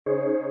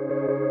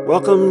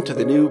Welcome to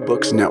the New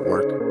Books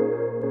Network.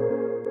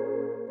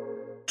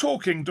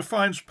 Talking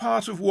defines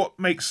part of what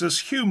makes us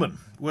human.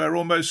 We're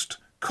almost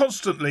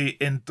constantly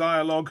in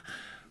dialogue,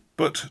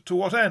 but to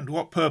what end?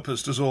 What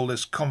purpose does all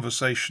this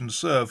conversation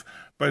serve,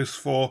 both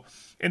for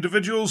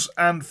individuals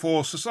and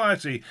for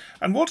society?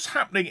 And what's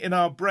happening in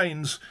our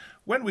brains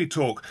when we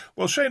talk?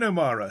 Well, Shane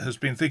O'Mara has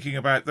been thinking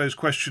about those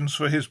questions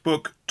for his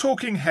book,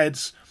 Talking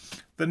Heads,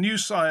 The New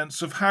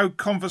Science of How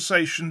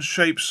Conversation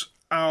Shapes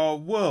Our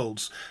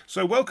Worlds.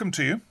 So welcome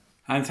to you.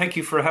 And thank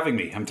you for having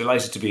me. I'm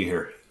delighted to be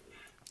here.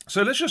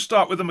 So let's just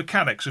start with the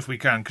mechanics, if we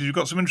can, because you've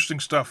got some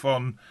interesting stuff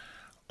on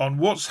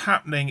what's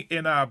happening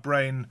in our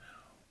brain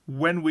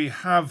when we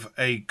have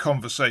a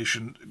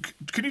conversation.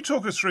 Can you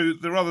talk us through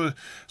the rather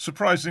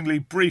surprisingly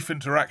brief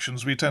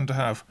interactions we tend to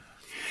have?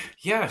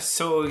 Yeah,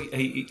 so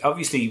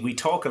obviously we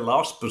talk a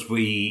lot, but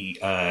we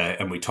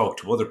talk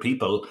to other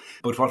people.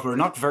 But what we're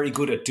not very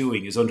good at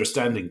doing is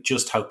understanding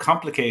just how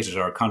complicated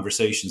our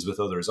conversations with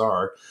others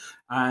are,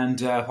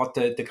 and what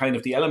the kind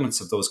of the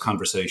elements of those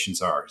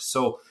conversations are.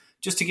 So,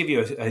 just to give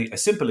you a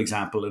simple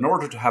example, in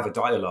order to have a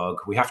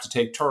dialogue, we have to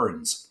take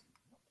turns.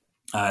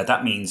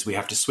 That means we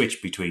have to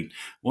switch between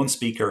one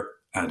speaker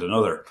and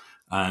another,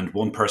 and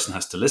one person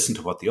has to listen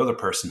to what the other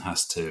person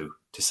has to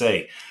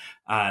say,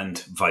 and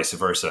vice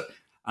versa.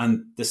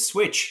 And the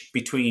switch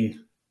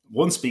between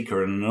one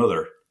speaker and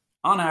another,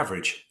 on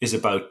average, is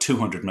about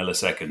 200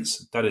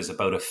 milliseconds. That is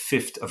about a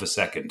fifth of a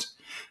second.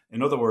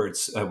 In other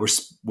words,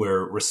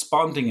 we're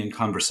responding in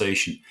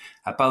conversation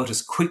about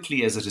as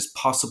quickly as it is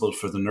possible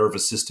for the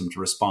nervous system to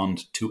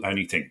respond to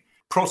anything.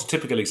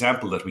 Prototypical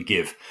example that we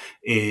give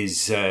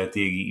is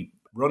the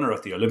runner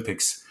at the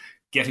Olympics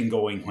getting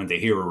going when they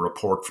hear a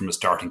report from a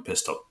starting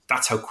pistol.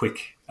 That's how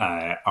quick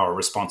our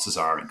responses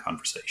are in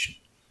conversation.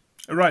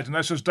 Right, and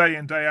that's just day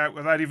in, day out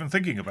without even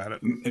thinking about it.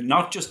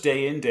 Not just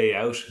day in, day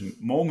out,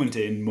 moment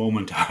in,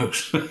 moment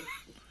out.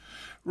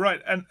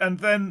 Right, and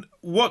then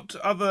what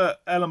other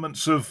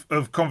elements of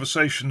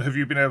conversation have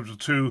you been able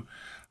to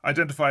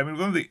identify? I mean,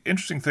 one of the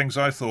interesting things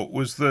I thought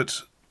was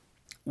that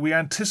we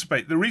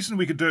anticipate, the reason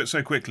we could do it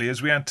so quickly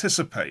is we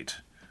anticipate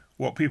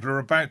what people are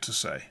about to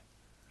say.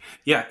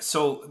 Yeah,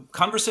 so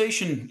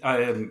conversation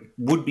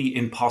would be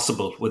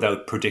impossible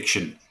without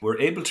prediction. We're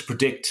able to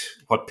predict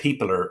what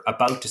people are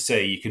about to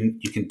say.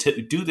 You can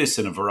do this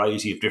in a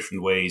variety of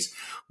different ways.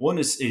 One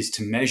is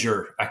to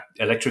measure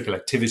electrical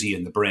activity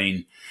in the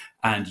brain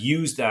and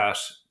use that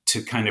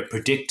to kind of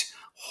predict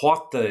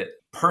what the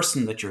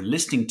person that you're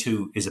listening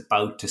to is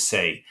about to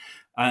say.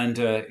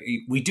 And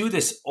we do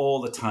this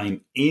all the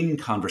time in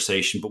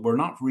conversation, but we're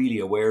not really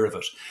aware of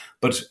it.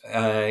 But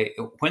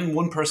when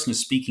one person is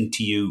speaking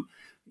to you,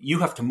 you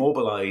have to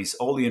mobilize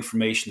all the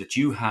information that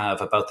you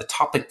have about the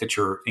topic that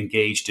you're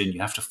engaged in.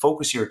 You have to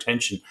focus your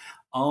attention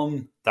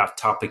on that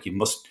topic. You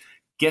must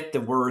get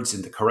the words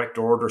in the correct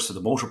order, so the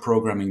motor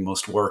programming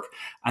must work.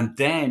 And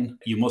then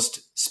you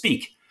must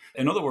speak.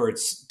 In other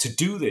words, to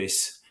do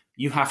this,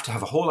 you have to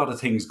have a whole lot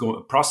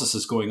of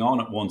processes going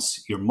on at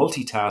once. You're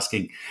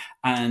multitasking.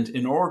 And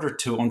in order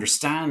to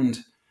understand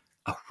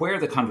where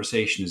the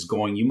conversation is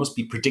going, you must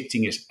be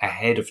predicting it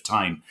ahead of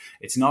time.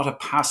 It's not a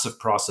passive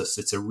process.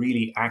 It's a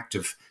really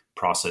active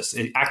process.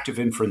 Active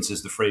inference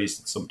is the phrase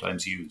that's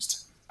sometimes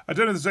used. I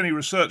don't know if there's any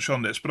research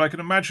on this, but I can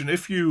imagine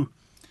if you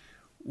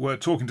were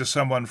talking to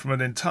someone from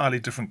an entirely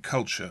different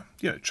culture,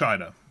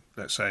 China,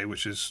 let's say,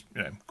 which is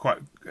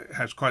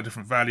has quite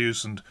different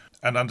values and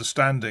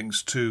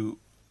understandings to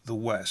the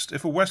West.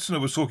 If a Westerner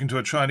was talking to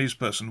a Chinese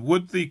person,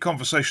 would the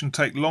conversation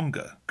take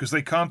longer because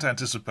they can't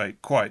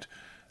anticipate quite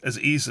as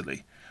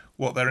easily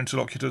what their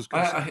interlocutors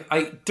can say?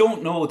 I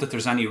don't know that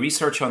there's any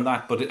research on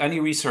that, but any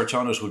research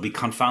on it would be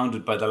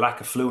confounded by the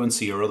lack of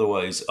fluency or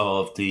otherwise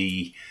of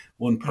the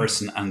one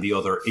person and the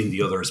other in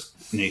the other's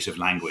native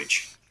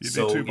language. You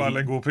need two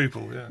bilingual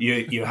people, yeah.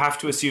 You have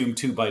to assume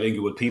two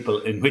bilingual people,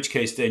 in which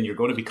case then you're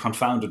going to be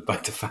confounded by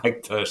the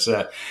fact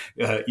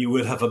that you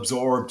will have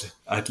absorbed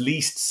at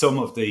least some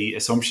of the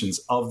assumptions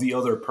of the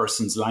other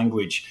person's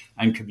language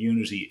and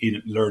community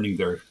in learning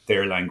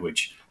their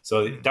language.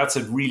 So that's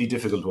a really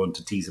difficult one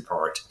to tease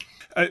apart.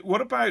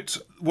 What about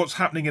what's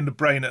happening in the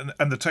brain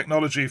and the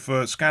technology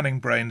for scanning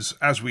brains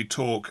as we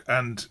talk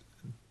and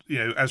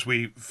as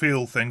we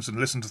feel things and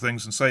listen to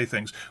things and say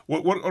things?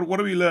 What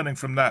are we learning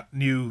from that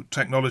new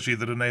technology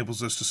that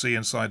enables us to see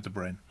inside the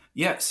brain?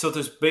 Yeah, so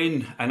there's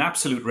been an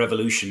absolute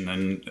revolution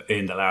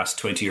in the last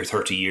 20 or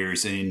 30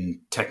 years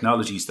in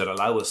technologies that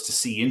allow us to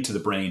see into the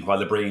brain while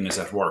the brain is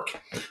at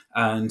work.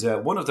 And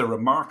one of the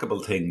remarkable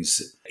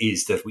things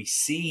is that we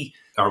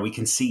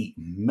can see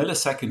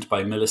millisecond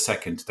by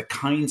millisecond the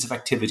kinds of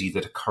activity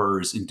that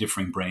occurs in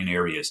different brain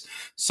areas.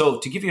 So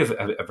to give you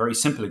a very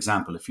simple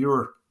example, if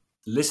you're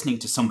listening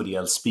to somebody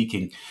else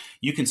speaking,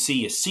 you can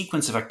see a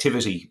sequence of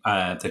activity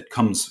that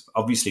comes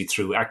obviously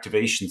through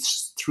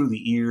activations through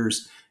the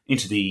ears,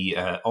 into the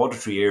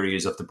auditory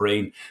areas of the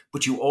brain,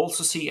 but you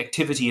also see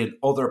activity in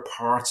other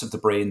parts of the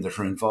brain that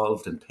are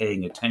involved in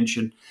paying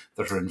attention,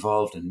 that are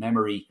involved in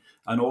memory,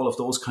 and all of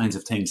those kinds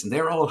of things. And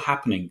they're all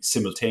happening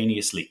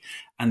simultaneously,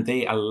 and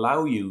they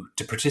allow you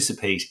to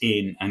participate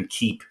in and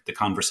keep the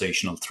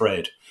conversational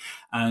thread.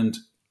 And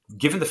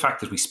given the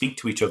fact that we speak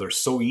to each other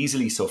so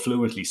easily, so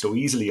fluently, so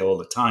easily all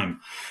the time,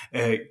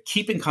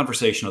 keeping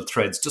conversational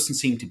threads doesn't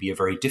seem to be a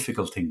very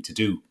difficult thing to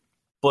do.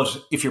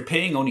 But if you're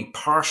paying only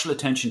partial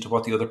attention to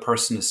what the other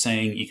person is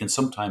saying, you can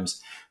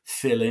sometimes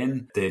fill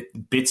in the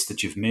bits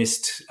that you've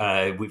missed.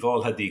 We've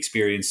all had the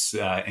experience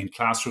in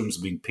classrooms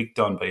being picked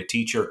on by a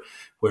teacher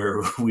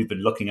where we've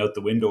been looking out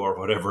the window or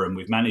whatever, and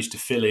we've managed to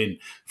fill in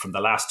from the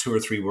last 2 or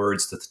 3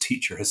 words that the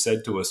teacher has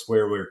said to us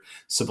where we're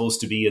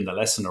supposed to be in the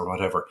lesson or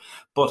whatever.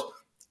 But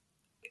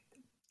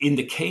in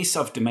the case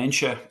of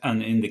dementia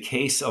and in the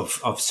case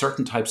of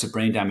certain types of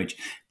brain damage,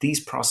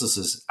 these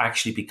processes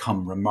actually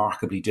become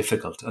remarkably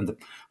difficult. And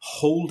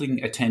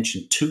holding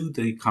attention to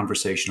the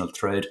conversational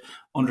thread,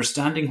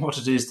 understanding what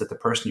it is that the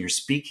person you're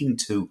speaking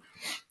to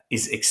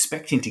is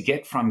expecting to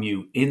get from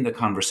you in the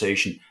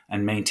conversation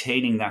and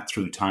maintaining that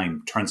through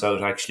time turns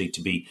out actually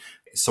to be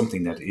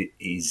something that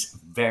is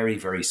very,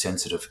 very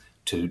sensitive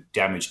to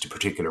damage to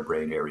particular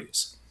brain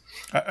areas.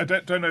 I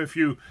don't know if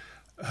you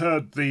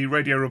heard the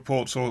radio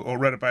reports or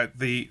read about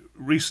the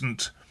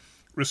recent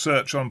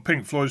research on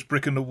Pink Floyd's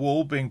Brick in the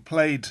Wall being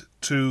played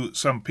to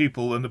some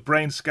people and the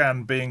brain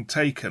scan being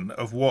taken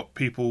of what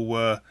people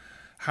were,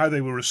 how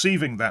they were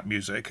receiving that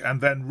music, and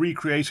then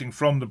recreating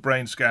from the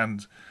brain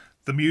scans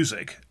the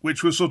music,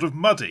 which was sort of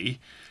muddy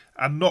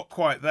and not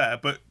quite there,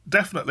 but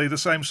definitely the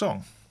same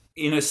song.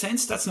 In a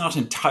sense, that's not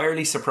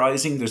entirely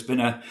surprising. There's been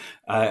a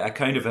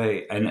kind of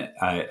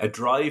a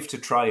drive to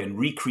try and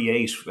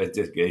recreate,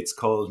 it's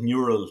called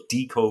neural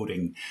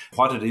decoding,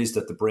 what it is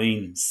that the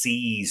brain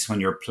sees when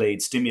you're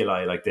played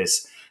stimuli like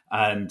this.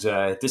 And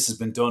this has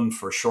been done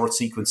for short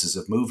sequences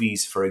of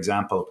movies, for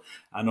example,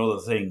 and other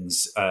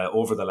things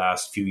over the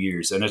last few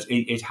years. And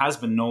it has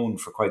been known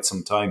for quite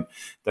some time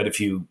that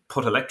if you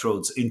put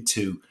electrodes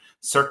into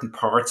certain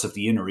parts of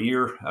the inner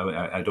ear,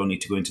 I don't need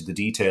to go into the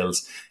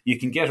details, you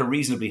can get a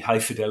reasonably high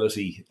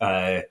fidelity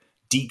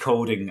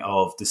decoding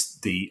of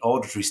the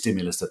auditory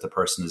stimulus that the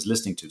person is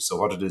listening to, so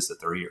what it is that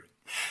they're hearing.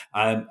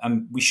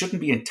 And we shouldn't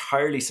be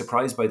entirely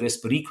surprised by this,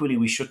 but equally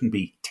we shouldn't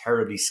be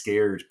terribly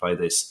scared by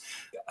this.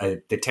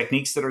 The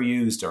techniques that are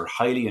used are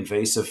highly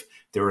invasive.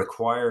 They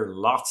require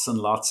lots and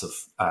lots of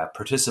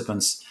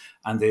participants,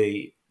 and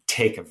they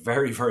take a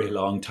very, very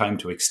long time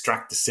to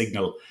extract the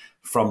signal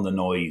from the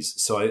noise.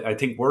 So I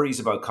think worries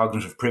about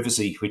cognitive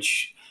privacy,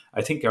 which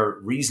I think are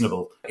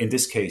reasonable, in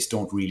this case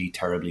don't really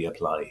terribly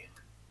apply.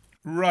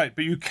 Right,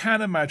 but you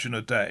can imagine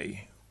a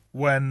day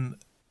when,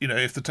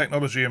 if the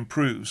technology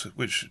improves,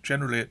 which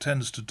generally it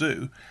tends to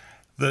do,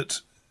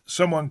 that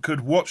someone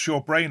could watch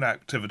your brain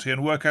activity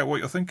and work out what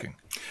you're thinking.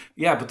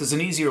 Yeah, but there's an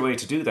easier way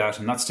to do that,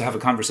 and that's to have a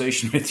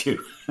conversation with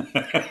you.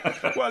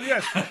 Well,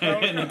 yes.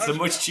 And it's a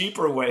much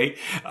cheaper way,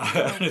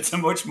 and it's a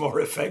much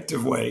more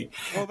effective way.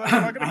 Well,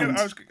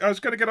 I was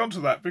going to get onto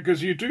that,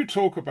 because you do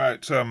talk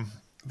about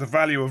the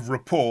value of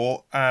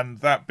rapport, and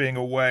that being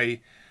a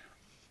way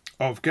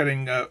of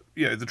getting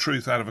the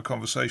truth out of a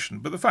conversation.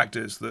 But the fact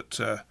is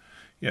that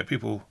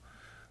people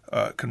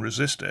can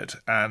resist it,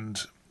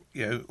 and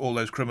all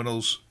those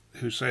criminals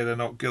who say they're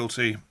not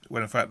guilty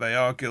when in fact they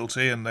are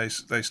guilty, and they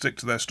stick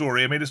to their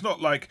story. I mean, it's not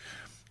like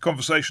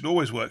conversation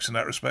always works in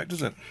that respect,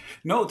 is it?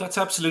 No, that's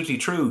absolutely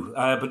true.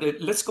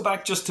 But let's go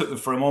back just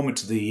for a moment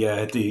to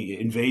the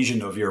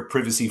invasion of your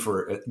privacy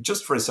for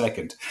a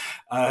second.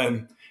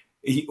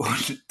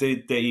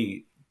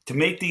 To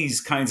make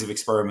these kinds of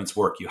experiments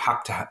work, you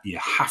have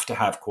to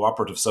have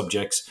cooperative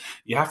subjects.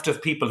 You have to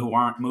have people who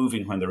aren't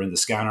moving when they're in the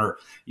scanner.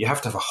 You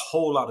have to have a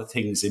whole lot of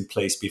things in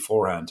place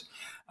beforehand.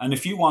 And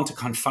if you want to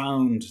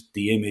confound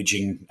the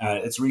imaging,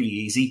 it's really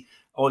easy.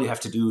 All you have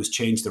to do is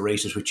change the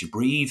rate at which you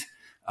breathe.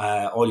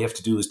 All you have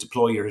to do is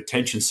deploy your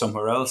attention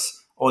somewhere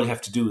else. All you have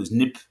to do is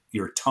nip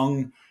your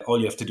tongue. All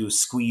you have to do is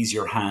squeeze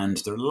your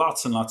hand. There are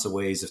lots and lots of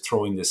ways of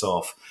throwing this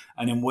off,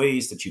 and in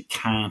ways that you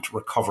can't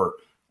recover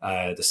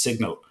the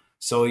signal.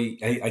 So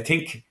I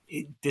think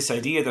this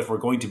idea that we're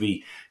going to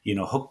be,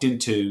 hooked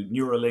into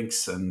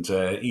Neuralinks and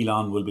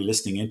Elon will be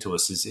listening into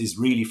us is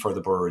really for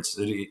the birds.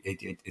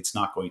 It's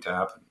not going to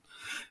happen.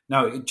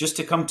 Now, just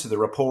to come to the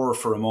rapport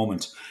for a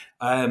moment,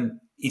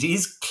 it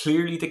is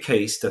clearly the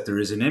case that there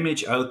is an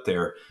image out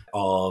there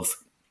of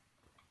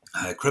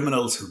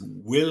criminals who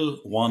will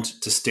want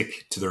to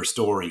stick to their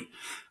story.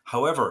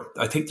 However,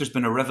 I think there's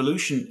been a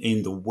revolution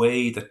in the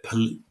way that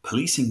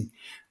policing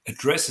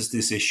addresses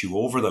this issue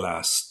over the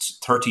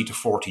last 30 to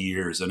 40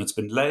 years, and it's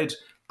been led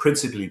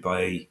principally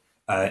by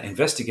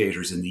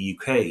investigators in the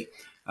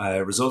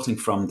UK, resulting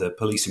from the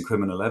Police and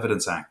Criminal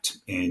Evidence Act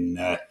in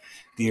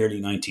the early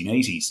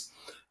 1980s.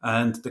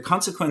 And the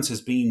consequence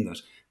has been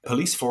that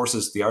police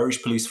forces, the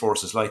Irish police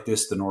forces like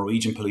this, the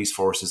Norwegian police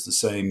force is the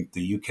same,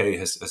 the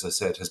UK, as I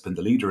said, has been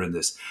the leader in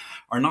this,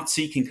 are not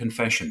seeking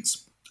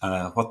confessions.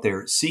 What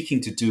they're seeking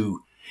to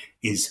do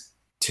is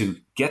to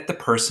get the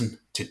person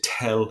to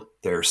tell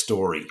their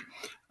story.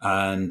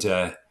 And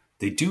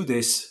they do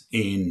this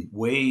in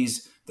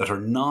ways that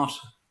are not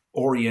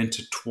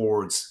oriented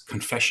towards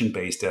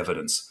confession-based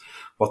evidence.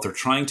 What they're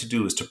trying to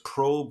do is to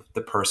probe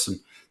the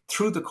person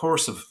through the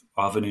course of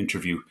an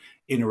interview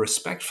in a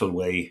respectful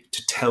way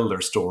to tell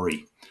their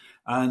story.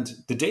 And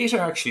the data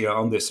actually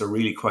on this are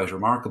really quite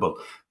remarkable.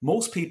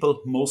 Most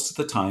people, most of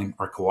the time,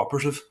 are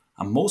cooperative,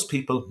 and most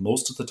people,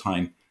 most of the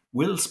time,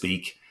 will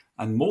speak,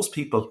 and most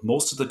people,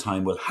 most of the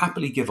time, will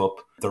happily give up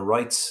their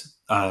rights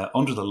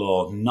under the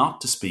law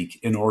not to speak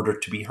in order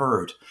to be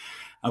heard.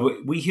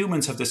 And we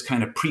humans have this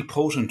kind of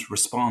prepotent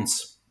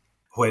response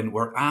when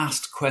we're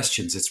asked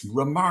questions. It's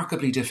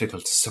remarkably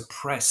difficult to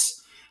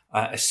suppress,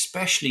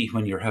 especially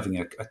when you're having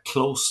a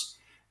close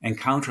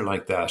encounter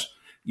like that,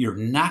 your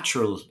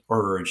natural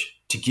urge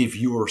to give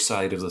your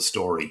side of the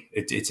story.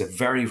 It's a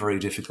very, very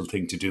difficult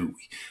thing to do.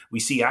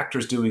 We see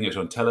actors doing it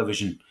on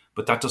television,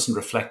 but that doesn't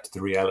reflect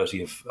the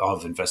reality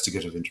of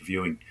investigative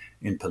interviewing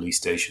in police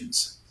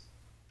stations.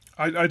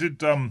 I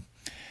did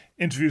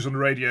interviews on the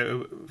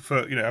radio for,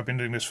 I've been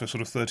doing this for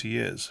sort of 30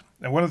 years.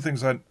 And one of the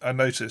things I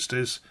noticed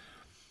is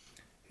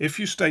if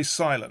you stay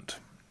silent,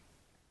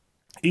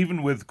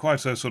 even with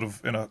quite a sort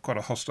of, quite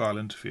a hostile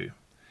interview,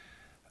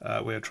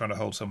 where you're trying to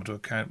hold someone to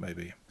account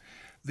maybe,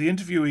 the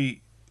interviewee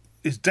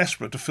is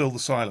desperate to fill the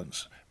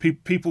silence.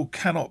 People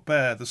cannot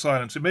bear the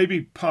silence. It may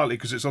be partly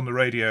because it's on the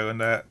radio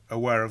and they're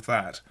aware of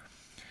that.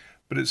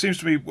 But it seems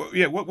to me,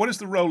 what is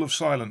the role of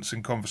silence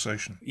in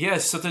conversation?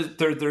 Yes, so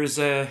there's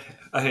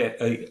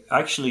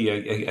actually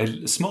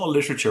a small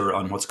literature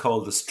on what's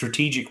called the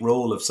strategic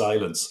role of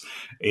silence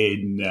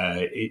in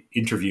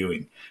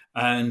interviewing.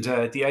 And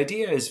the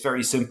idea is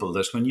very simple,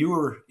 that when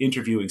you're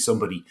interviewing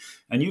somebody,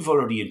 and you've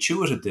already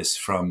intuited this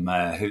from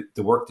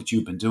the work that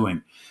you've been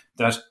doing,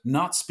 that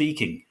not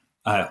speaking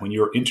when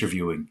you're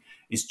interviewing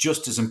is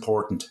just as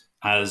important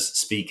as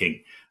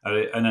speaking.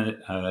 An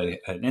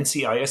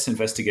NCIS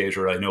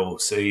investigator I know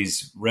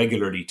says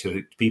regularly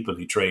to people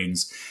he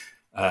trains,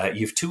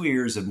 you have 2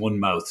 ears and 1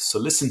 mouth, so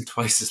listen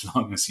twice as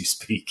long as you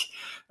speak,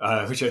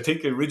 which I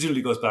think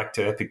originally goes back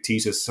to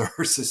Epictetus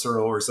or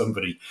Cicero or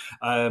somebody.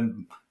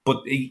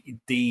 But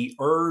the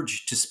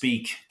urge to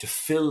speak, to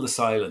fill the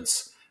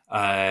silence,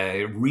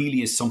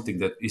 really is something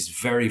that is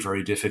very,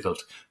 very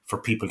difficult for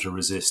people to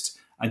resist.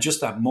 And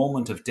just that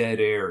moment of dead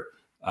air,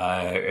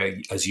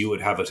 as you would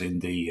have it in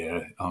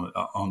the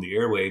on the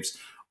airwaves,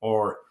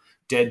 or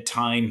dead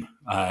time,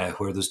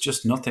 where there's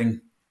just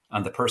nothing,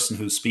 and the person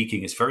who's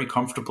speaking is very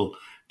comfortable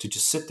to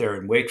just sit there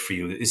and wait for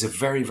you, is a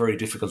very, very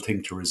difficult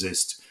thing to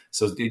resist.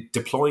 So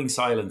deploying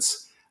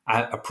silence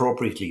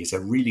appropriately is a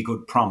really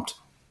good prompt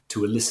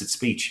to elicit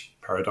speech,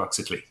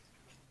 paradoxically.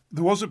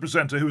 There was a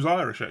presenter who was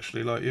Irish,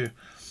 actually, like you,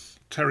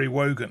 Terry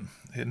Wogan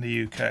in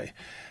the UK,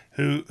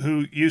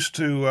 who used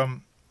to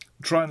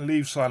try and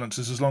leave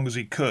silences as long as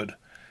he could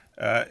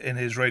in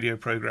his radio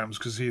programmes,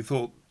 because he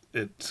thought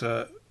it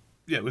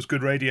was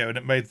good radio and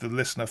it made the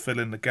listener fill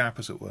in the gap,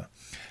 as it were.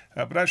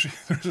 But actually,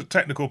 there's a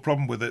technical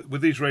problem with it.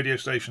 With these radio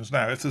stations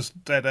now, if there's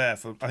dead air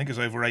for, I think it's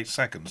over 8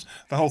 seconds,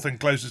 the whole thing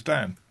closes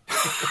down.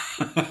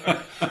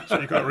 So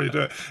you can't really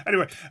do it.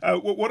 Anyway,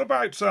 what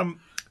about,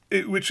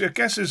 which I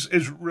guess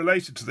is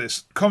related to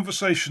this,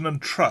 conversation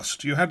and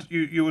trust?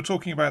 You were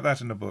talking about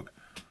that in the book.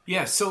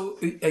 Yeah, so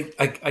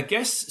I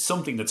guess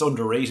something that's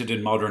underrated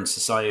in modern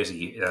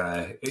society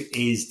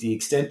is the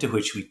extent to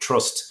which we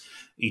trust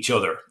each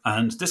other.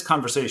 And this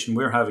conversation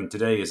we're having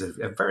today is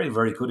a very,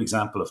 very good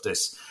example of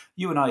this.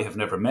 You and I have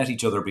never met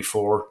each other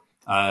before.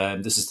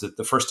 This is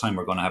the first time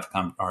we're going to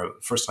have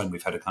first time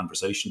we've had a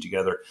conversation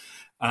together.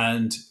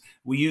 And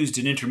we used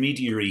an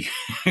intermediary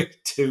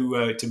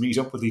to meet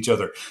up with each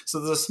other. So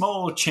there's a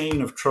small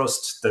chain of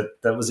trust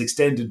that was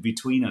extended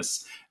between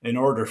us in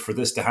order for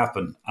this to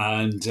happen.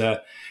 And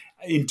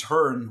in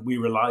turn, we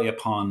rely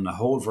upon a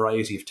whole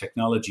variety of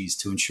technologies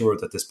to ensure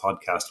that this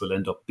podcast will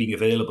end up being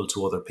available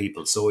to other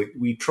people. So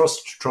we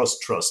trust.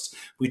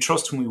 We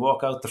trust when we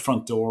walk out the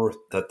front door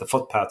that the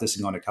footpath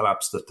isn't going to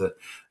collapse, that the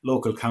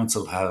local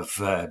council have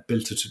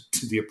built it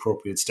to the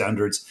appropriate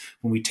standards.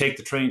 When we take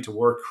the train to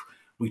work,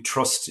 we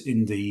trust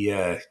in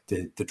the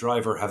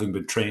driver having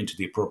been trained to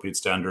the appropriate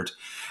standard.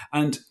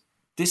 And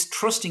this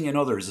trusting in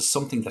others is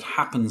something that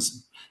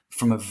happens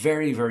from a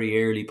very,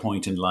 very early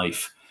point in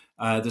life.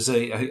 There's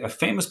a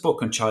famous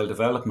book on child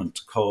development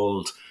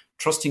called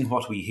Trusting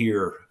What We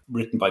Hear,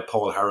 written by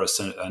Paul Harris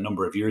a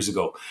number of years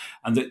ago.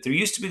 And there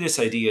used to be this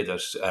idea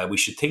that we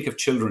should think of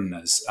children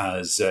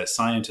as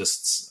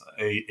scientists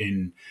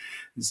on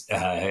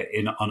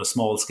a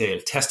small scale,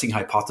 testing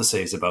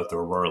hypotheses about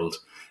their world.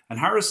 And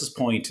Harris's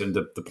point, and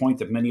the point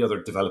that many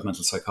other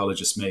developmental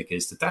psychologists make,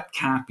 is that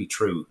can't be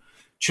true.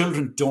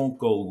 Children don't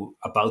go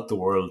about the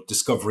world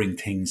discovering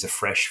things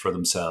afresh for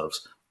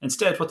themselves.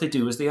 Instead, what they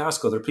do is they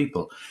ask other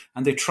people,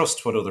 and they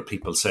trust what other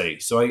people say.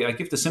 So I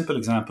give the simple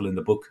example in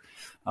the book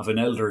of an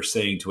elder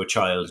saying to a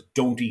child,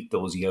 "Don't eat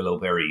those yellow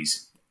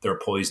berries. They're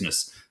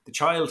poisonous." The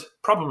child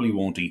probably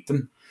won't eat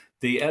them.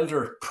 The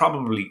elder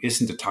probably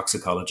isn't a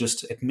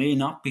toxicologist. It may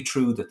not be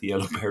true that the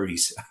yellow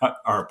berries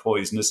are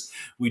poisonous.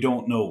 We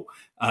don't know.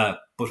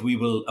 But we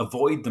will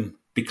avoid them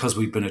because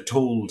we've been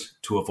told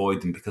to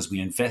avoid them, because we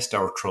invest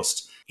our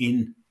trust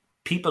in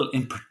people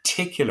in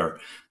particular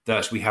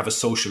that we have a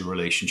social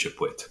relationship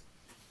with.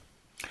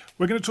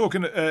 We're going to talk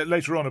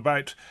later on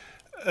about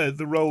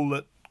the role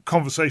that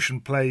conversation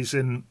plays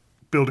in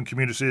building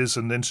communities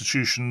and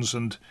institutions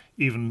and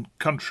even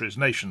countries,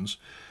 nations.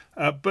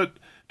 But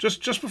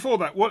just before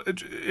that,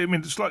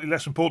 slightly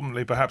less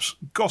importantly, perhaps,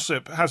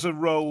 gossip has a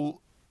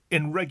role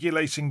in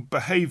regulating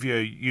behaviour,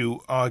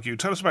 you argue.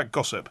 Tell us about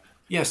gossip.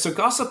 Yeah, so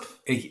gossip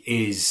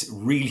is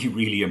really,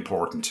 really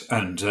important.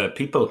 And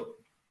people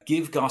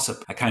give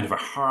gossip a kind of a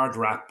hard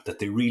rap that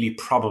they really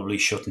probably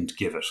shouldn't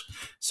give it.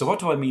 So what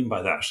do I mean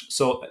by that?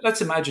 So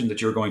let's imagine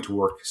that you're going to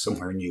work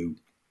somewhere new.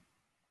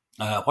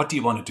 What do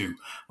you want to do?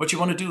 What you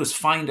want to do is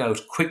find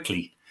out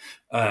quickly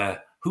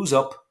who's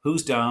up,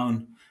 who's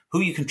down, who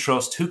you can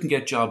trust, who can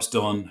get jobs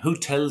done, who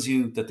tells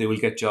you that they will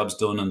get jobs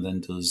done and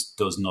then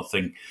does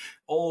nothing.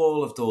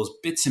 All of those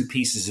bits and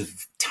pieces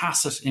of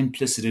tacit,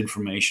 implicit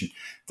information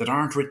that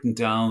aren't written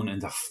down in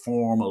the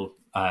formal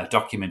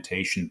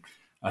documentation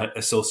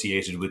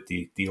associated with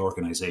the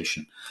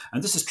organization.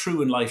 And this is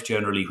true in life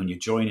generally. When you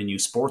join a new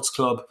sports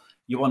club,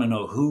 you want to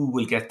know who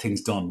will get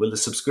things done. Will the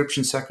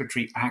subscription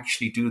secretary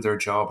actually do their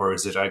job, or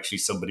is it actually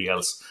somebody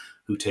else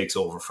who takes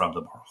over from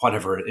them, or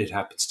whatever it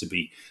happens to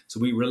be? So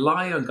we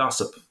rely on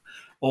gossip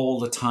all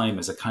the time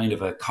as a kind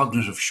of a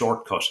cognitive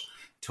shortcut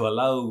to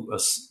allow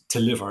us to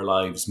live our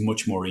lives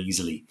much more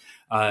easily.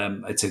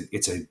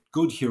 It's a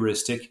good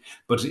heuristic,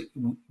 but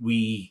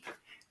we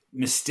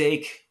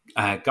mistake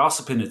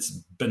gossip in its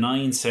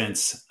benign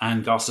sense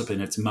and gossip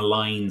in its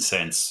malign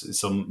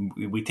sense.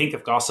 We think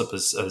of gossip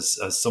as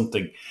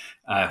something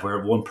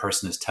where one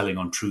person is telling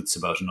untruths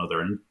about another.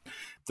 And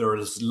there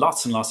is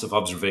lots and lots of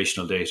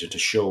observational data to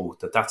show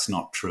that that's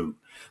not true.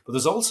 But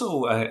there's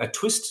also a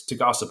twist to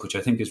gossip, which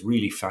I think is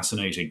really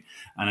fascinating.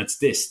 And it's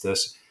this, that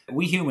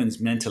we humans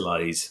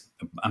mentalize.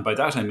 And by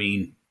that, I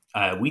mean,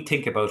 we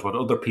think about what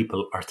other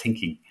people are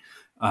thinking.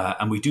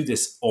 And we do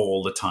this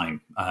all the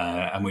time.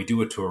 And we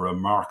do it to a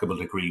remarkable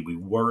degree. We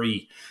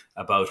worry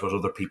about what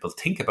other people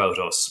think about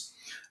us.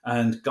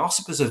 And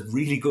gossip is a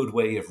really good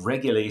way of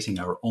regulating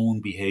our own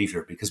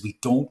behavior, because we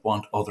don't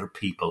want other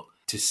people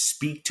to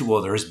speak to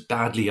others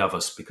badly of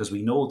us, because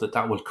we know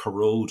that will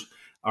corrode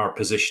our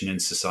position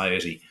in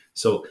society.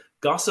 So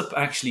gossip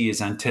actually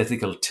is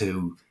antithetical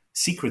to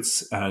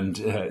secrets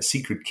and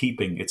secret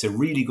keeping. It's a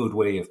really good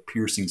way of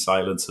piercing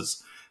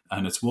silences.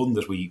 And it's one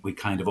that we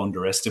kind of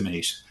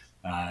underestimate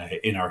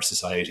in our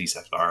societies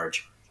at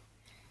large.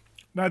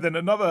 Now then,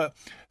 another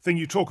thing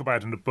you talk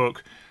about in the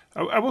book,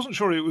 I wasn't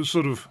sure it was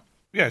sort of,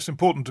 it's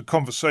important to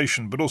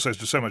conversation, but also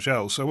to so much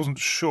else. I wasn't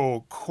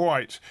sure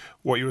quite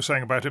what you were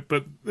saying about it,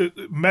 but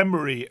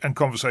memory and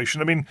conversation.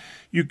 I mean,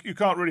 you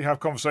can't really have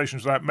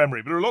conversations without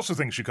memory, but there are lots of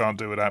things you can't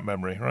do without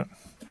memory, right?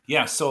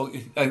 Yeah, so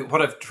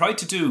what I've tried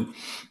to do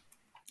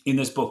in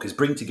this book is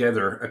bring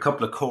together a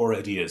couple of core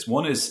ideas.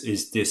 One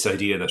is this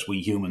idea that we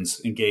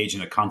humans engage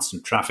in a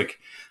constant traffic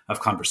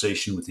of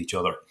conversation with each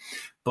other.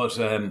 But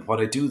what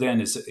I do then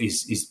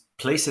is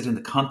place it in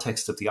the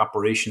context of the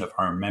operation of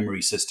our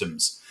memory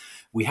systems.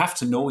 We have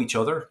to know each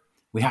other.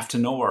 We have to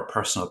know our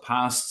personal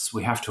pasts.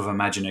 We have to have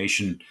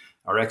imagination,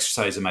 or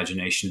exercise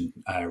imagination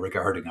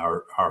regarding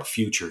our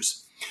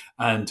futures.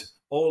 And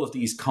all of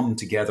these come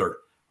together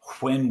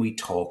when we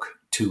talk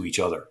to each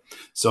other.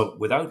 So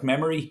without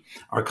memory,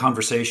 our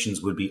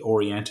conversations will be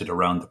oriented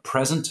around the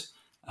present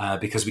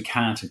because we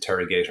can't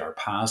interrogate our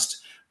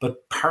past.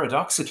 But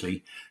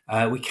paradoxically,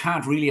 we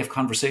can't really have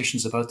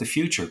conversations about the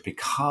future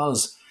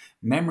because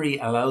memory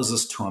allows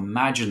us to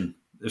imagine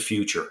the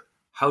future.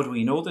 How do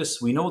we know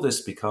this? We know this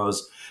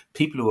because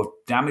people who have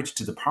damage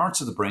to the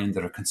parts of the brain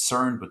that are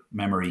concerned with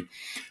memory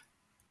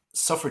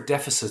suffer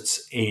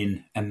deficits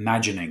in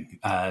imagining.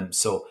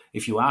 So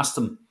if you ask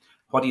them,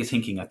 what are you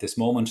thinking at this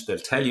moment? They'll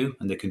tell you,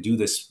 and they can do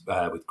this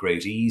with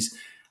great ease.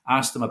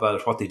 Ask them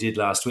about what they did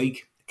last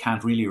week.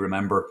 Can't really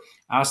remember.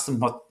 Ask them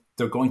what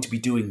they're going to be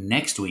doing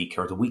next week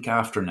or the week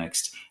after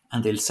next,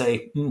 and they'll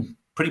say,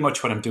 pretty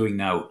much what I'm doing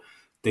now.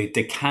 They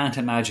can't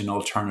imagine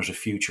alternative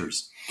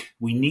futures.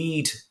 We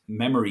need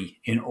memory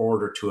in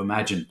order to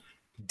imagine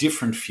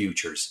different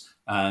futures.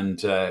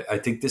 And I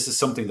think this is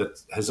something that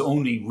has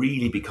only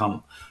really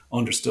become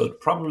understood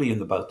probably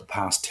in about the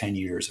past 10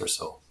 years or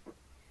so.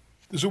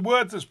 There's a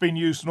word that's been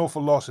used an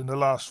awful lot in the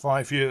last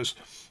 5 years,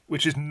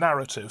 which is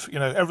narrative.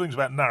 Everything's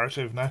about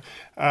narrative now,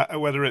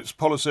 whether it's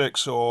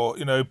politics or,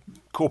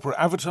 corporate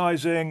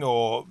advertising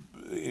or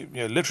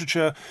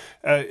literature.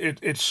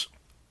 It's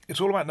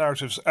all about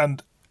narratives.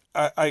 And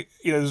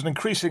there's an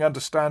increasing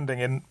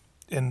understanding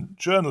in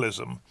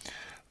journalism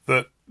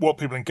that what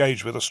people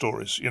engage with are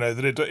stories.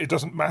 That it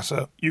doesn't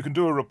matter. You can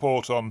do a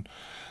report on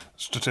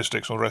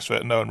statistics and all the rest of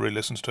it, and no one really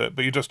listens to it.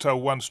 But you just tell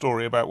one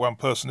story about one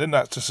person in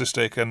that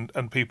statistic,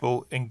 and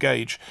people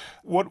engage.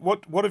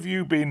 What have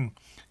you been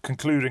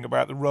concluding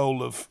about the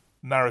role of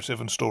narrative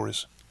and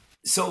stories?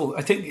 So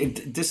I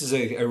think this is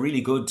a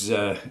really good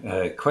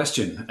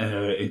question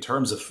in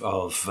terms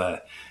of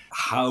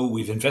how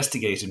we've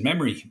investigated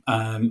memory.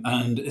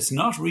 And it's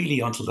not really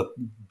until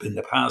in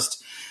the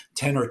past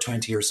 10 or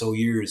 20 or so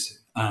years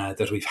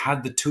that we've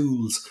had the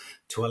tools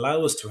to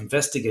allow us to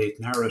investigate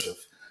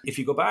narrative. If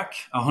you go back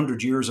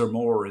 100 years or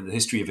more in the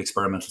history of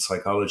experimental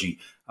psychology,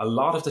 a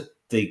lot of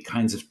the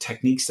kinds of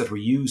techniques that were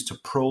used to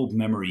probe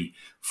memory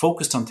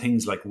focused on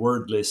things like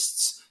word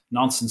lists,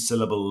 nonsense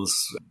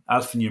syllables,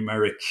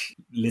 alphanumeric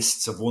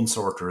lists of one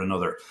sort or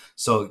another.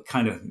 So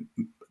kind of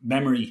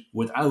memory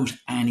without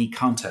any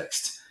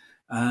context.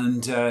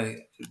 And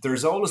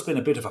there's always been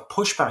a bit of a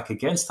pushback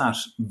against that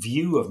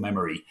view of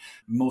memory.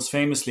 Most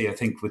famously, I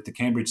think, with the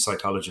Cambridge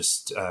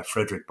psychologist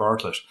Frederick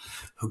Bartlett,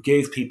 who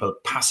gave people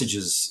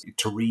passages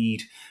to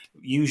read,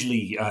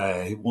 usually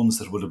ones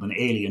that would have been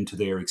alien to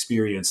their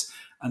experience,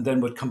 and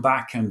then would come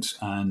back and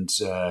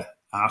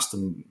ask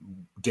them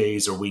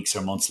days or weeks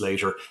or months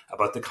later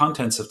about the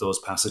contents of those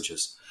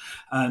passages.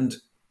 And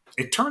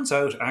it turns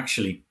out,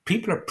 actually,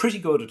 people are pretty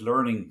good at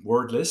learning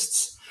word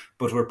lists,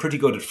 but we're pretty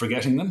good at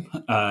forgetting them.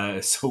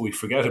 So we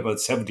forget about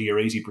 70 or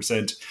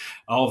 80%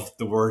 of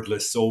the word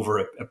lists over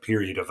a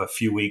period of a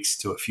few weeks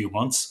to a few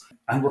months.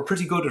 And we're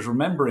pretty good at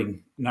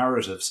remembering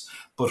narratives.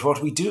 But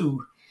what we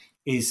do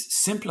is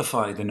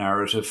simplify the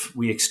narrative.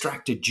 We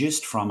extract a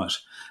gist from it,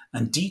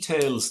 and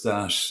details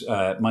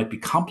that might be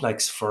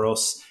complex for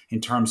us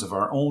in terms of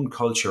our own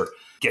culture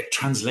get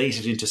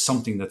translated into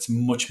something that's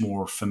much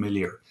more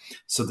familiar.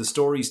 So the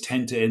stories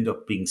tend to end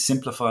up being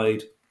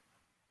simplified.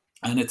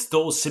 And it's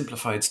those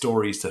simplified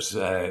stories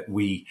that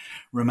we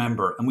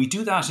remember. And we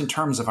do that in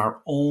terms of our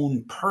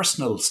own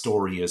personal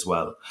story as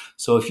well.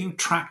 So if you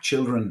track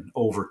children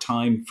over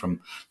time from,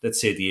 let's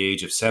say, the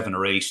age of 7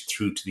 or 8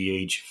 through to the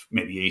age of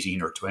maybe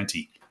 18 or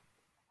 20,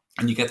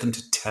 and you get them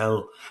to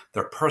tell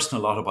their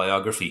personal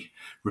autobiography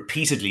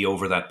repeatedly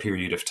over that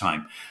period of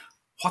time,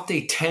 what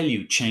they tell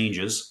you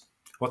changes,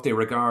 what they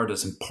regard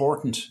as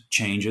important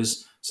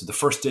changes. So the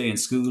first day in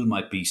school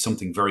might be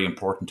something very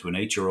important to an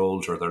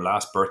 8-year-old, or their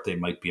last birthday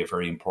might be a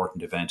very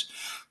important event.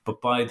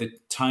 But by the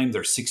time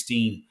they're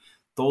 16,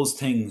 those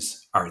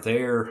things are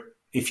there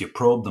if you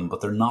probe them, but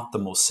they're not the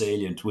most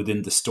salient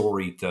within the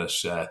story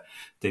that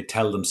they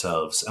tell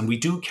themselves. And we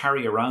do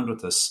carry around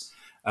with us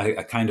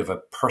a kind of a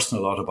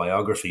personal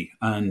autobiography.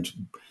 And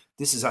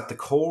this is at the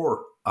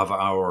core of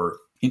our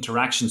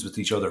interactions with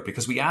each other,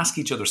 because we ask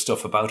each other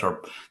stuff about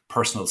our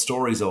personal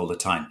stories all the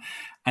time.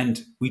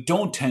 And we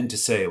don't tend to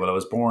say, well, I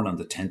was born on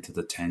the 10th of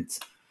the 10th,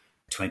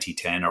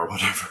 2010, or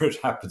whatever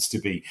it happens to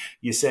be.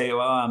 You say,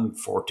 well, I'm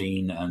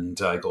 14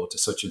 and I go to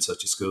such and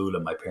such a school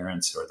and my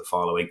parents are the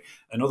following.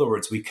 In other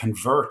words, we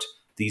convert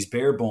these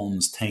bare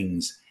bones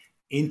things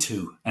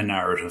into a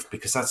narrative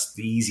because that's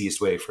the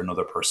easiest way for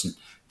another person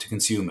to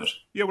consume it.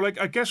 Yeah, well,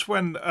 I guess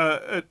when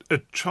a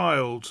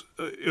child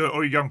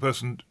or a young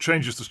person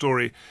changes the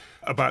story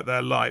about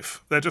their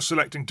life, they're just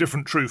selecting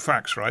different true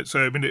facts, right?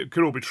 So, I mean, it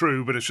could all be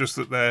true, but it's just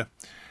that they're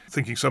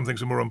thinking some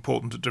things are more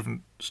important at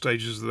different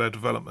stages of their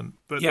development.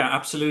 But yeah,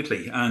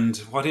 absolutely. And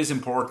what is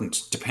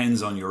important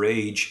depends on your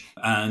age.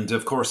 And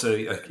of course,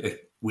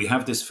 we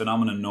have this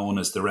phenomenon known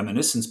as the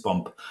reminiscence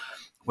bump,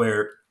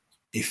 where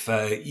if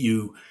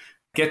you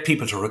get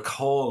people to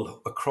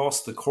recall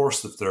across the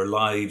course of their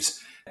lives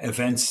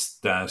events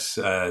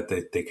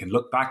that they can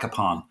look back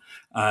upon,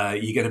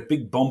 you get a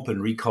big bump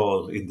in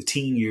recall in the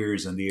teen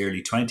years and the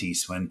early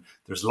 20s, when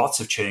there's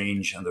lots of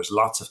change and there's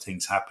lots of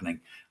things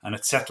happening, and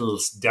it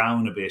settles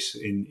down a bit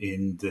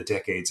in the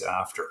decades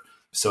after.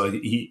 So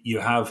you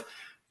have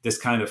this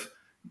kind of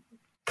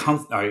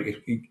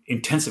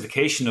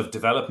intensification of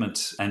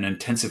development and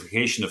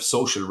intensification of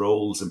social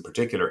roles in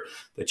particular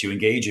that you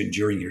engage in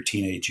during your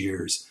teenage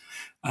years.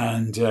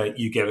 And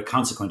you get a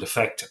consequent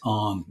effect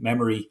on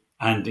memory,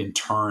 and in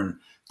turn,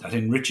 that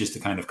enriches the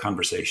kind of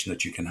conversation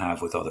that you can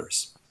have with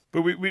others.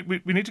 But we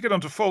need to get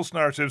onto false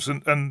narratives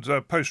and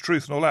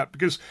post-truth and all that,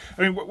 because,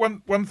 I mean,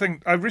 one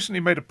thing, I recently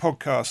made a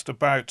podcast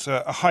about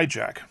a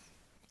hijack,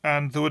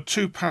 and there were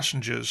 2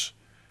 passengers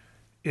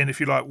in, if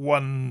you like,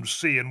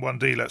 1C and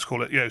 1D, let's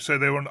call it. So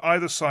they were on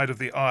either side of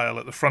the aisle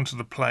at the front of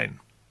the plane,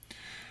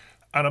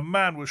 and a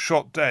man was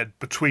shot dead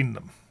between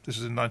them. This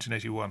is in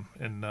 1981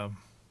 in...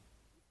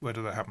 where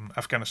did that happen?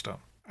 Afghanistan.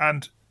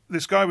 And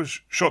this guy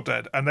was shot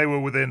dead, and they were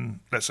within,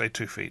 let's say,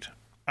 2 feet.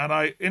 And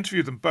I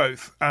interviewed them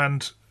both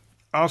and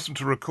asked them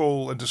to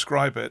recall and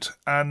describe it.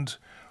 And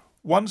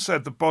one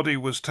said the body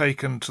was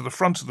taken to the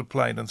front of the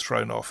plane and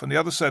thrown off, and the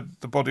other said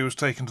the body was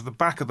taken to the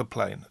back of the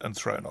plane and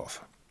thrown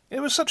off. It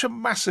was such a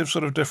massive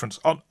sort of difference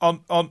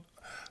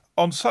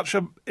on such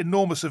an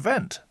enormous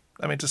event.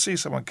 I mean, to see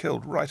someone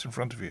killed right in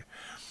front of you.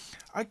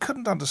 I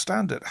couldn't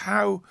understand it,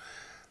 how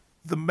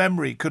the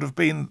memory could have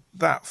been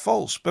that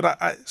false. But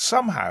I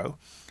somehow,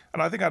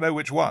 and I think I know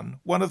which one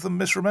of them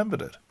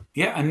misremembered it.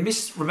 Yeah, and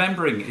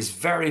misremembering is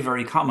very,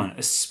 very common,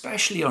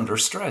 especially under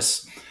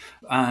stress.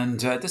 And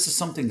this is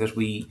something that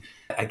we,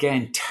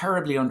 again,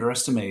 terribly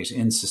underestimate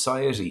in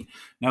society.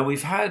 Now,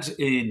 we've had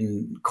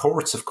in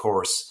courts, of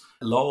course,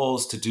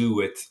 laws to do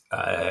with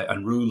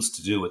and rules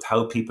to do with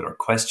how people are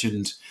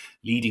questioned.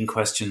 Leading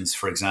questions,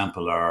 for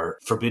example, are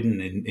forbidden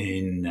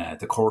in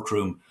the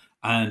courtroom.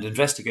 And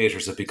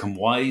investigators have become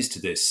wise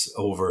to this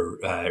over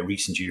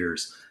recent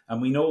years.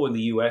 And we know in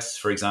the US,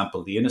 for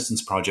example, the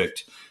Innocence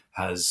Project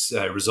has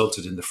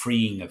resulted in the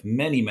freeing of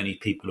many, many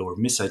people who were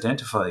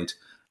misidentified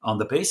on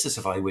the basis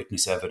of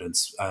eyewitness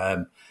evidence,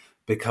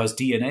 because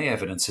DNA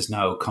evidence has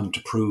now come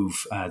to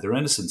prove their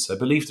innocence. I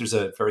believe there's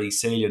a very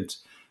salient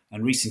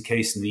and recent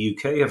case in the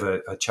UK of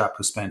a chap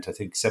who spent, I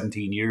think,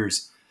 17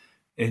 years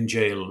in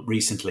jail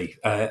recently,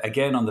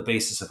 again on the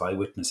basis of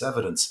eyewitness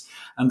evidence.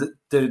 And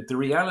the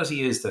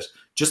reality is that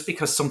just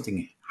because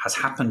something has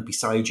happened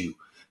beside you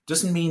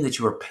doesn't mean that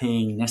you are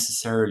paying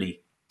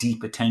necessarily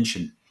deep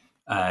attention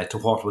to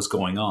what was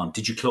going on.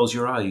 Did you close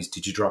your eyes?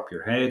 Did you drop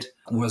your head?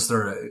 Was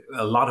there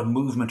a lot of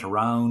movement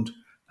around?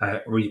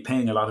 Were you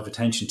paying a lot of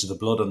attention to the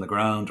blood on the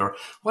ground, or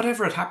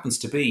whatever it happens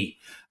to be?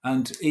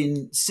 And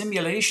in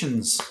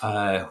simulations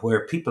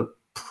where people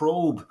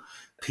probe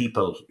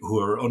people who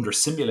are under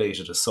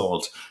simulated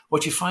assault,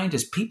 what you find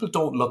is people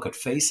don't look at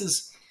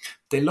faces.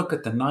 They look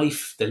at the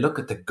knife, they look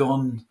at the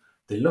gun,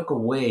 they look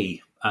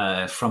away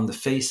from the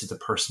face of the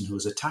person who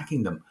is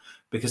attacking them,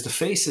 because the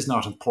face is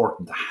not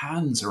important, the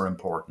hands are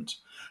important.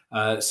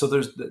 So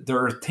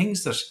there are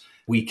things that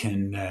we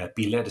can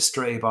be led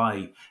astray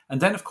by.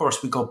 And then, of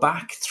course, we go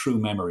back through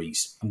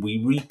memories and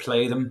we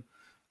replay them,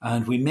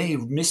 and we may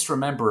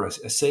misremember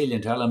a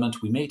salient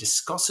element. We may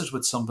discuss it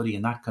with somebody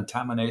and that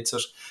contaminates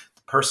it.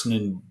 The person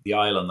in the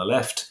aisle on the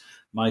left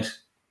might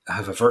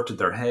have averted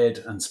their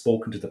head and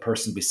spoken to the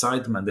person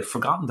beside them, and they've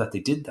forgotten that they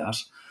did that.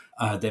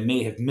 They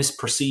may have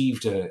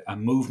misperceived a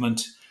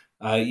movement.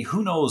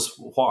 Who knows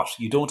what?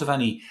 You don't have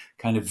any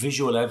kind of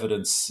visual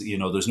evidence.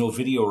 There's no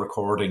video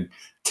recording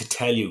to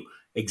tell you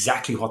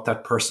exactly what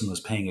that person was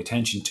paying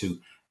attention to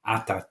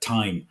at that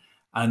time.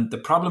 And the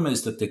problem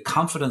is that the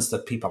confidence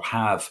that people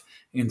have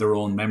in their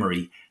own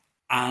memory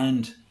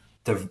and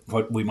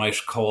what we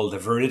might call the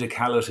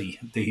veridicality,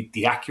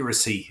 the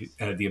accuracy,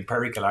 the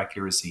empirical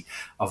accuracy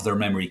of their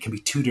memory can be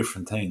two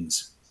different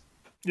things.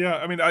 Yeah,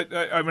 I mean,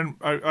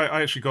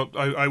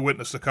 I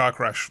witnessed a car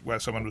crash where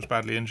someone was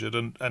badly injured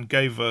and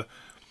gave a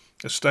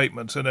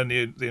statement, and then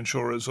the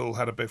insurers all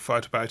had a big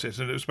fight about it.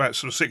 And it was about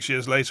sort of 6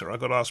 years later I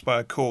got asked by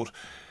a court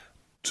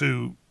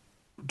to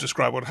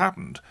describe what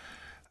happened.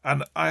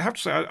 And I have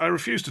to say, I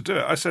refused to do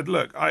it. I said,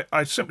 look,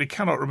 I simply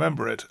cannot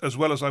remember it as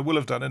well as I will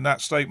have done in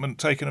that statement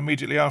taken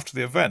immediately after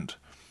the event.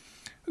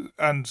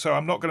 And so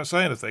I'm not going to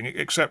say anything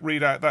except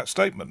read out that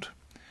statement,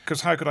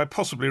 because how could I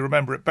possibly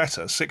remember it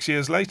better 6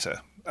 years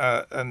later?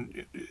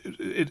 And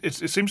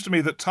it seems to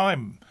me that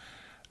time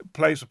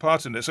plays a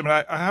part in this. I mean,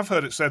 I have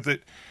heard it said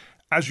that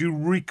as you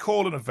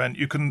recall an event,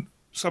 you can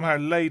somehow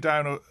lay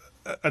down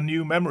a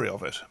new memory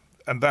of it.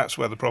 And that's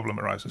where the problem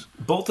arises.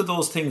 Both of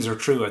those things are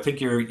true. I think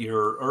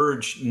your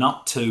urge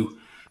not to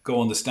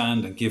go on the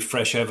stand and give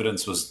fresh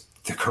evidence was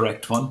the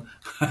correct one.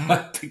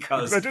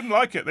 Because they didn't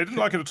like it. They didn't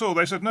like it at all.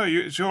 They said, no,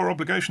 it's your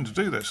obligation to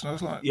do this. And I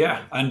was like...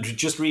 Yeah, and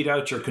just read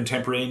out your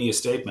contemporaneous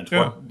statement.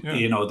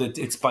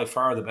 It's by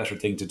far the better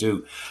thing to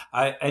do.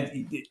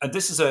 And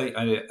this is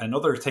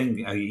another thing.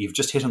 You've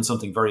just hit on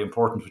something very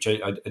important, which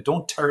I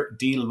don't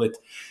deal with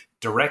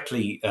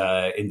directly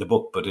in the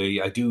book, but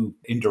I do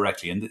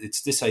indirectly. And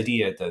it's this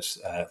idea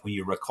that when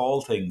you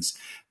recall things,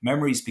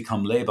 memories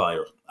become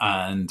labile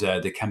and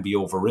they can be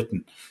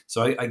overwritten.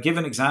 So I give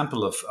an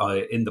example of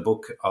in the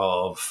book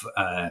of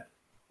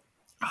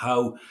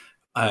how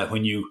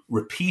when you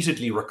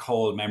repeatedly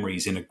recall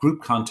memories in a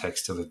group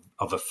context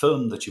of a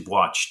film that you've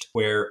watched,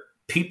 where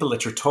people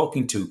that you're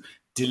talking to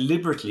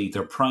deliberately,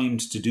 they're primed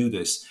to do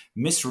this,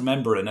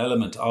 misremember an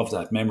element of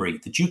that memory,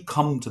 that you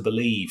come to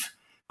believe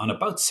on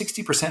about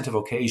 60% of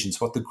occasions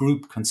what the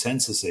group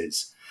consensus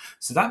is.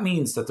 So that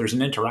means that there's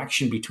an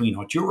interaction between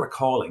what you're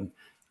recalling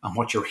and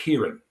what you're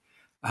hearing.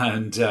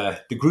 And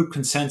the group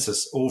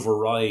consensus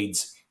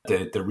overrides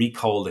the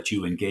recall that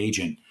you engage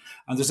in.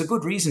 And there's a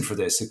good reason for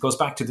this. It goes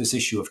back to this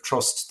issue of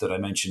trust that I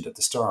mentioned at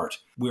the start.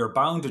 We are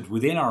bounded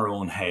within our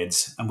own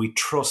heads, and we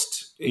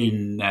trust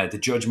in the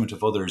judgment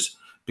of others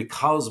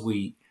because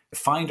we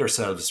find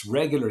ourselves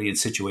regularly in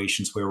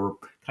situations where we're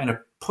kind of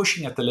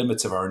pushing at the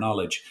limits of our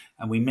knowledge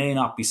and we may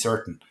not be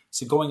certain.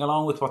 So going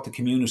along with what the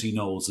community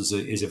knows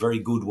is a very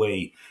good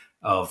way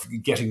of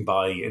getting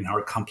by in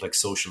our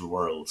complex social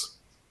worlds.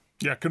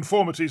 Yeah,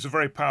 conformity is a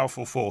very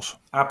powerful force.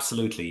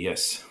 Absolutely,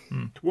 yes.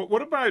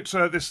 What about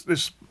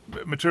this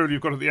material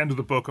you've got at the end of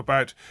the book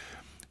about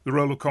the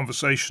role of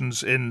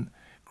conversations in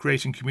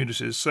creating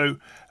communities? So,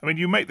 I mean,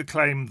 you make the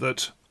claim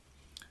that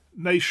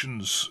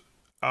nations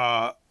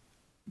are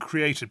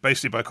created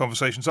basically by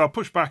conversations. I'll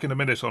push back in a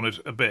minute on it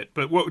a bit,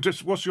 but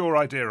what's your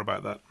idea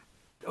about that?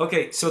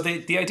 Okay, so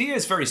the idea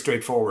is very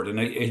straightforward, and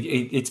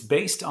it's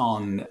based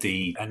on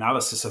the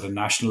analysis of a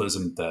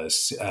nationalism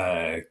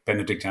that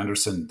Benedict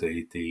Anderson,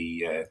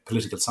 the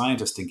political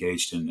scientist,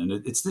 engaged in. And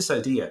it's this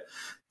idea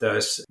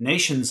that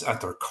nations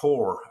at their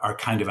core are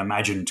kind of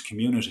imagined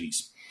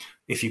communities.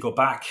 If you go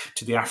back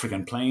to the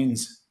African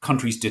plains,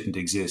 countries didn't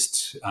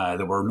exist.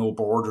 There were no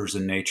borders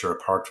in nature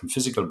apart from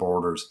physical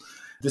borders.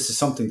 This is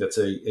something that's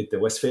the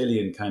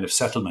Westphalian kind of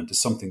settlement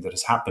is something that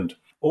has happened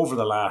over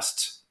the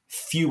last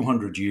few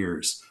hundred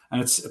years.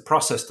 And it's a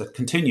process that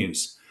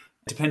continues.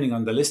 Depending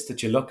on the list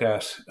that you look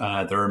at,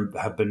 there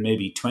have been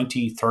maybe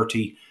 20,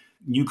 30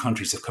 new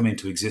countries have come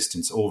into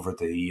existence over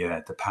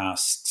the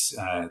past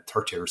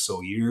 30 or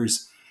so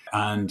years.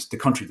 And the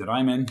country that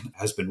I'm in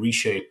has been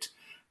reshaped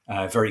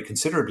very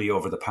considerably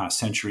over the past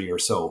century or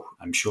so.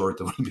 I'm sure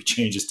there will be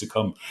changes to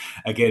come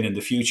again in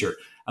the future.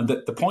 And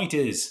the point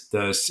is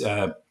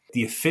that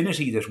the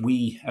affinity that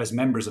we as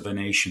members of a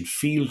nation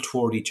feel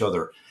toward each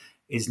other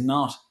is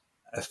not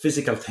a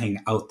physical thing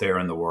out there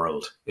in the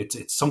world.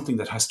 It's something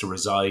that has to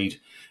reside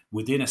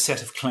within a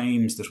set of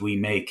claims that we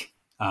make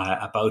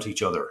about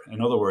each other.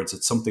 In other words,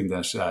 it's something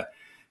that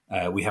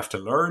we have to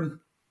learn,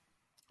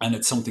 and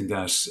it's something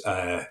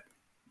that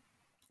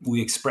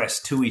we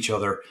express to each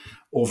other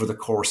over the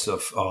course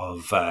of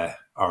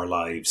our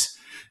lives.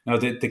 Now,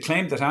 the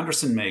claim that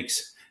Anderson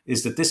makes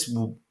is that this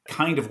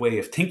kind of way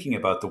of thinking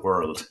about the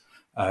world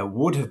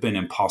would have been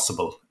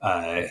impossible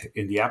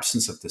in the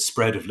absence of the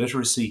spread of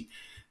literacy,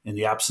 in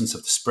the absence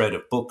of the spread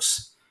of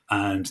books,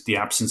 and the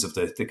absence of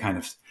the kind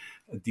of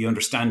the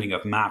understanding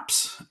of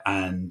maps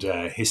and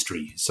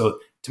history. So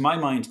to my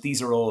mind,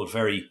 these are all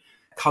very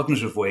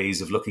cognitive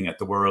ways of looking at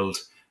the world.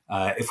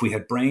 If we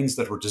had brains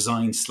that were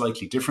designed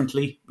slightly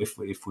differently, if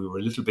we were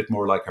a little bit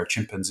more like our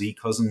chimpanzee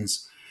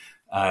cousins,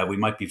 we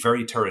might be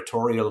very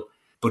territorial,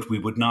 but we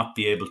would not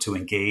be able to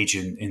engage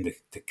in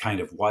the kind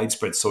of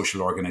widespread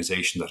social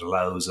organization that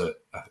allows a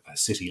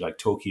city like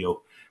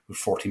Tokyo with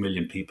 40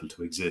 million people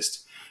to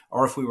exist.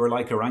 Or if we were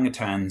like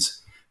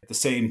orangutans, the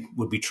same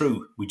would be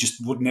true. We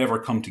just would never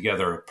come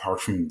together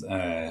apart from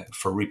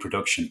for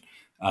reproduction.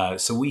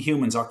 So we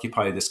humans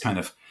occupy this kind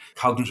of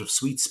cognitive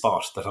sweet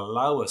spot that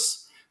allow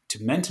us to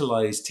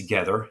mentalize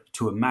together,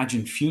 to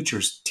imagine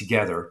futures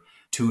together,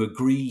 to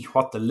agree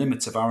what the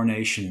limits of our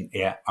nation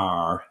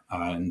are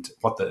and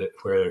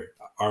where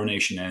our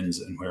nation ends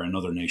and where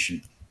another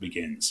nation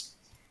begins.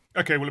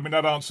 Okay, well, I mean,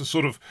 that answer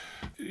sort of,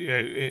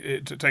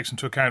 it takes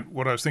into account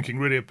what I was thinking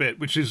really a bit,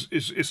 which is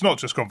it's not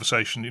just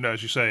conversation,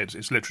 as you say,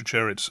 it's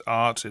literature, it's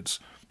art, it's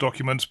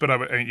documents, but I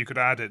mean, you could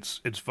add it's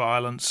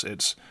violence,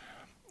 it's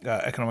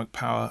economic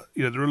power.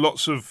 There are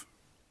lots of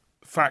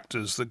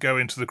factors that go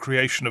into the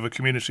creation of a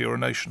community or a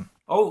nation.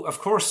 Oh, of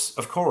course.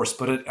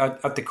 But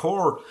at the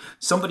core,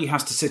 somebody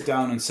has to sit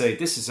down and say,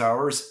 this is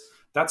ours,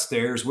 that's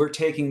theirs, we're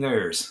taking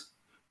theirs.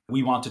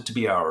 We want it to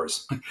be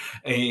ours.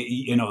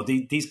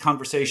 These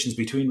conversations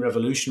between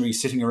revolutionaries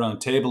sitting around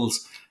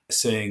tables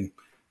saying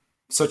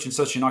such and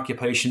such an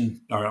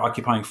occupation or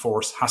occupying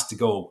force has to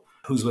go.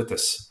 Who's with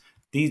us?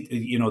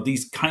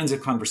 These kinds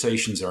of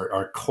conversations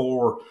are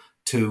core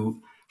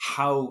to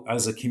how,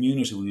 as a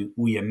community,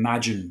 we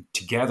imagine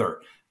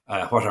together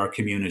what our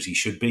community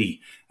should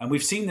be. And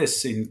we've seen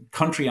this in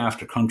country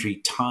after country,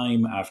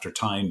 time after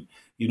time.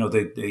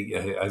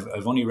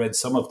 I've only read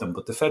some of them,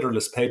 but the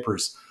Federalist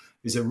Papers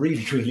is a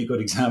really, really good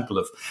example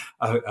of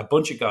a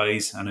bunch of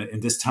guys, and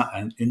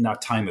in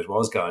that time it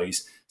was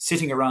guys,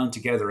 sitting around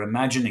together,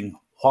 imagining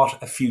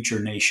what a future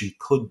nation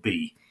could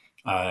be.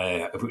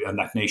 And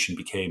that nation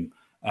became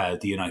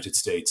the United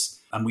States.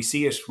 And we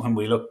see it when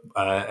we look,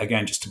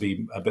 again, just to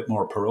be a bit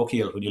more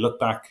parochial, when you look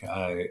back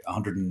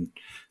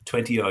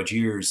 120 odd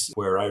years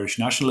where Irish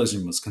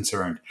nationalism was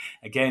concerned,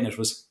 again, it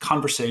was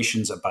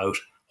conversations about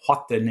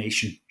what the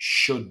nation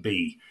should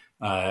be.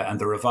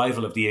 And the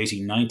revival of the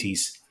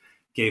 1890s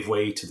gave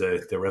way to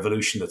the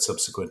revolution that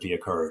subsequently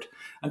occurred.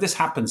 And this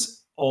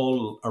happens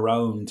all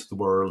around the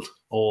world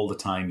all the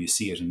time. You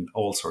see it in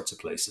all sorts of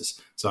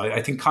places. So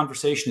I think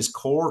conversation is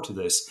core to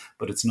this,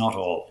 but it's not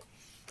all.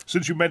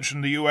 Since you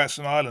mentioned the US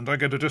and Ireland,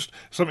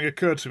 something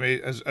occurred to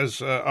me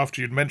as after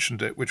you'd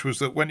mentioned it, which was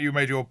that when you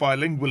made your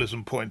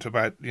bilingualism point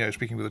about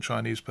speaking with a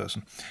Chinese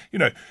person,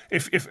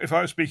 if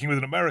I was speaking with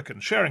an American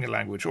sharing a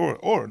language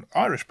or an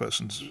Irish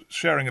person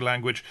sharing a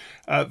language,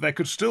 there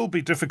could still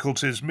be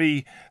difficulties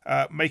me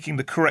making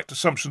the correct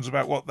assumptions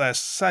about what they're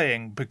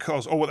saying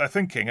or what they're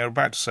thinking or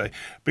about to say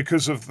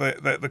because of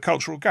the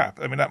cultural gap.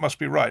 I mean, that must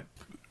be right.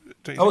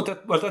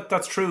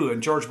 That's true.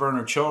 And George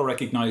Bernard Shaw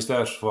recognised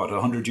that,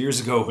 100 years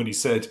ago when he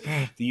said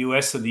the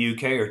US and the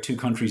UK are two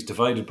countries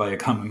divided by a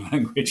common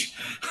language.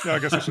 Yeah, I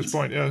guess that's his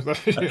point, yeah.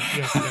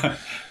 Yeah.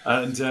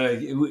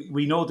 And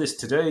we know this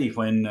today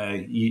when,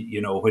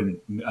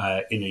 when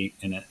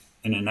in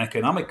an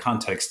economic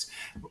context,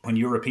 when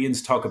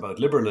Europeans talk about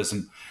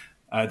liberalism,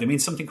 they mean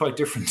something quite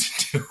different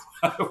to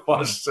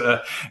what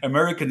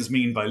Americans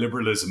mean by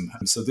liberalism.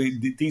 And so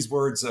these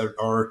words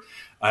are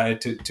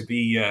to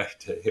be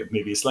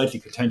maybe a slightly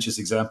contentious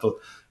example.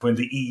 When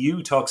the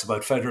EU talks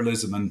about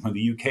federalism and when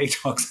the UK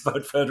talks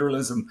about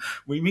federalism,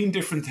 we mean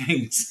different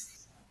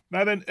things.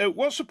 Now then,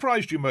 what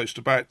surprised you most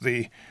about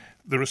the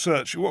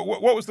research?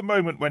 What was the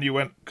moment when you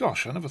went,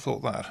 gosh, I never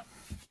thought that?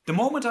 The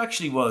moment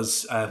actually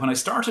was when I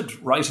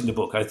started writing the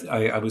book,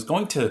 I was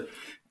going to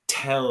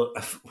tell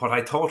what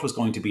I thought was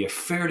going to be a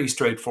fairly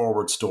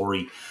straightforward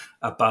story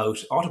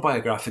about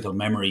autobiographical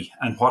memory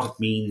and what it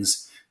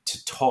means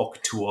to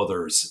talk to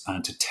others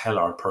and to tell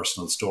our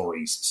personal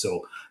stories.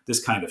 So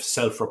this kind of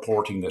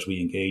self-reporting that we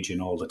engage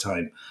in all the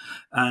time.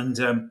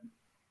 And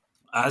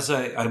as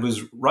I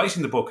was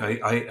writing the book,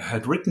 I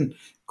had written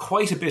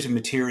quite a bit of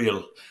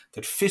material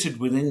that fitted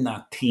within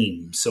that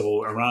theme.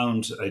 So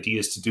around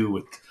ideas to do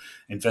with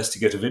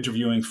investigative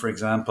interviewing, for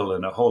example,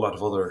 and a whole lot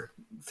of other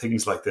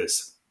things like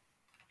this.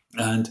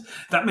 And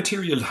that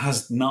material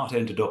has not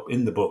ended up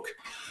in the book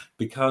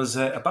because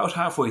about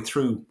halfway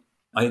through,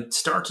 I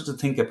started to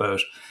think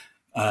about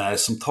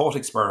some thought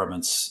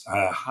experiments.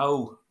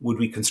 How would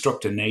we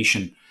construct a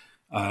nation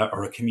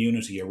or a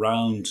community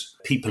around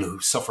people who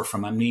suffer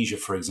from amnesia,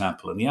 for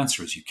example? And the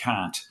answer is you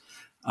can't.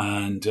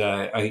 And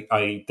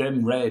I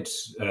then read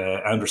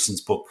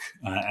Anderson's book,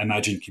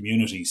 Imagine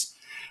Communities.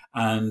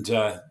 And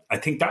I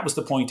think that was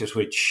the point at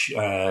which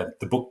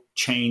the book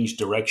changed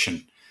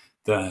direction,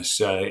 that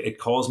it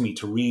caused me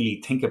to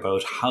really think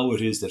about how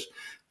it is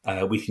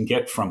that we can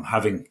get from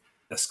having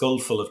a skull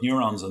full of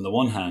neurons on the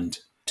one hand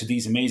to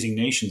these amazing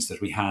nations that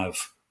we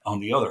have on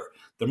the other.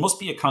 There must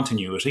be a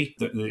continuity.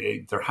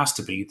 There has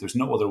to be. There's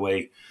no other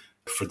way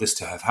for this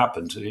to have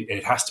happened.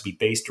 It has to be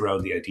based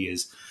around the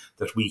ideas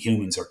that we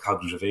humans are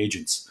cognitive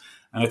agents.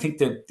 And I think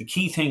that the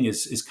key thing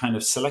is kind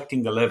of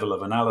selecting the level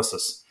of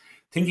analysis.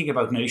 Thinking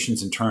about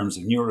nations in terms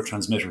of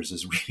neurotransmitters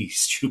is a really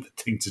stupid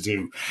thing to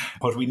do.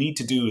 What we need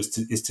to do is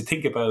to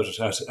think about it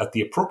at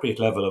the appropriate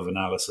level of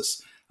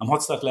analysis. And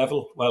what's that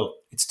level? Well,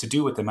 it's to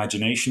do with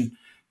imagination.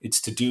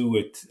 It's to do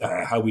with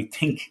how we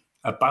think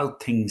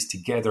about things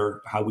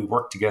together, how we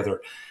work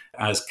together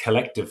as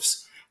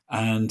collectives,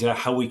 and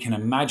how we can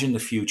imagine the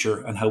future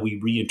and how we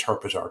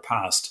reinterpret our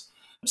past.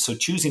 So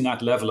choosing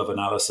that level of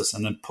analysis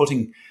and then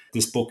putting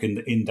this book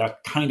in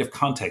that kind of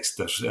context,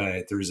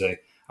 that there's a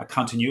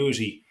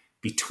continuity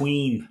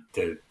between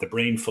the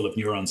brain full of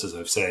neurons, as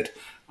I've said,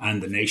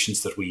 and the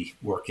nations that we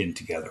work in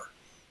together.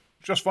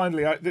 Just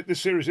finally, this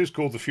series is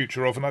called The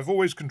Future Of, and I've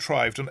always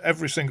contrived on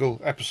every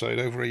single episode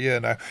over a year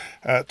now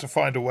to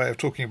find a way of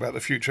talking about the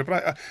future.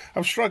 But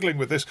I'm struggling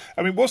with this.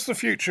 I mean, what's the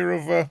future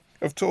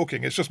of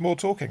talking? It's just more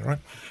talking, right?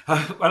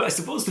 Well, I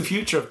suppose the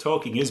future of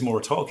talking is more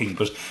talking,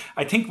 but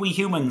I think we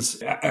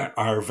humans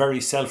are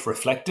very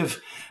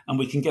self-reflective and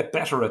we can get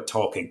better at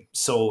talking.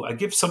 So I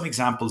give some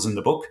examples in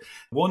the book.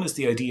 One is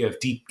the idea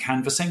of deep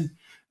canvassing.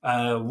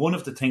 One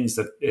of the things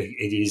that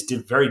it is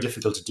very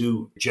difficult to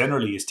do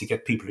generally is to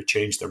get people to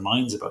change their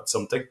minds about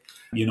something.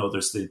 You know,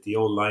 there's the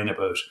old line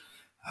about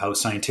how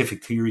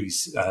scientific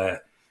theories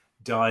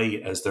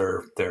die as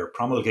their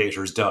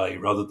promulgators die,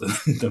 rather than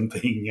them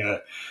being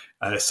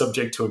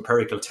subject to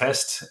empirical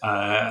test,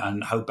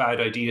 and how bad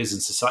ideas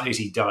in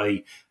society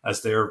die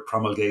as their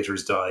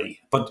promulgators die.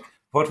 But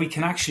what we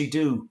can actually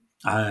do,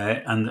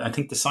 and I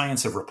think the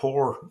science of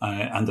rapport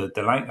and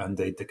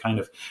the kind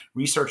of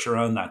research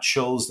around that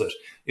shows that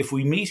if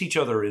we meet each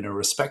other in a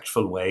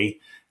respectful way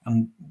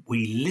and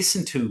we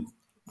listen to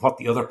what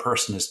the other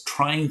person is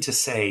trying to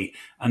say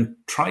and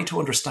try to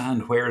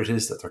understand where it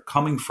is that they're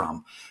coming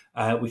from,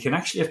 we can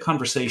actually have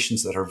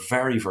conversations that are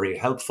very, very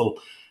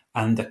helpful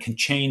and that can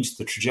change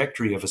the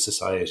trajectory of a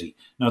society.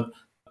 Now,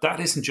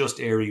 that isn't just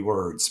airy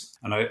words.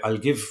 And I'll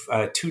give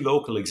two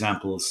local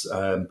examples.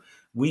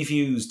 We've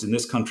used in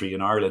this country,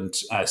 in Ireland,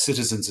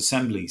 citizens'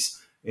 assemblies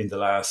in the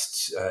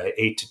last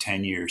 8 to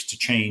 10 years to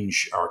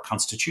change our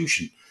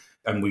constitution.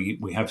 And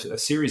we have a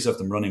series of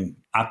them running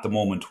at the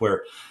moment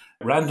where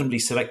randomly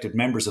selected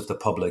members of the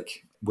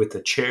public with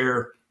a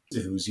chair,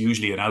 who's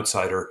usually an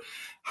outsider,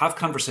 have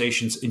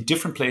conversations in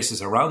different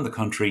places around the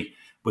country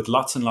with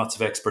lots and lots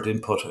of expert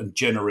input and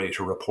generate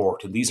a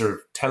report. And these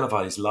are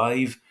televised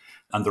live,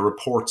 and the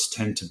reports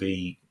tend to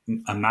be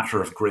a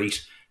matter of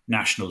great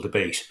national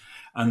debate.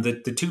 And the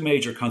two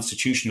major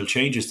constitutional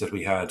changes that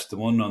we had, the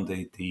one on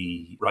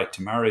the right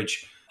to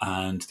marriage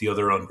and the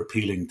other on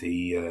repealing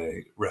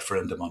the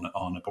referendum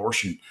on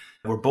abortion,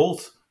 were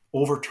both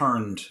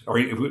overturned, or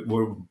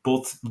were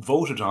both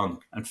voted on,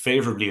 and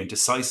favourably and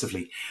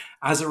decisively,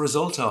 as a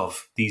result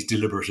of these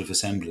deliberative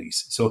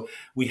assemblies. So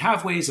we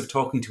have ways of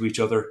talking to each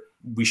other.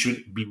 We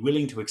should be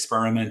willing to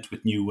experiment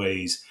with new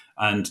ways,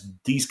 and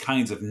these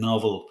kinds of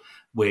novel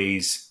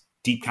ways,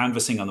 deep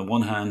canvassing on the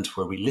one hand,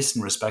 where we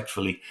listen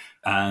respectfully,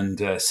 and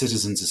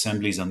citizens'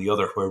 assemblies on the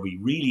other, where we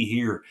really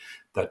hear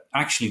that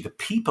actually the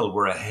people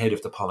were ahead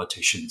of the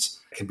politicians,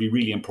 can be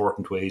really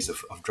important ways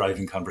of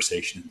driving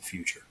conversation in the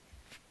future.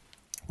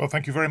 Well,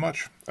 thank you very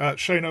much,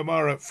 Shane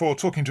O'Mara, for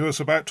talking to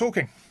us about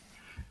talking.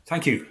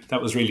 Thank you.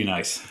 That was really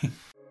nice.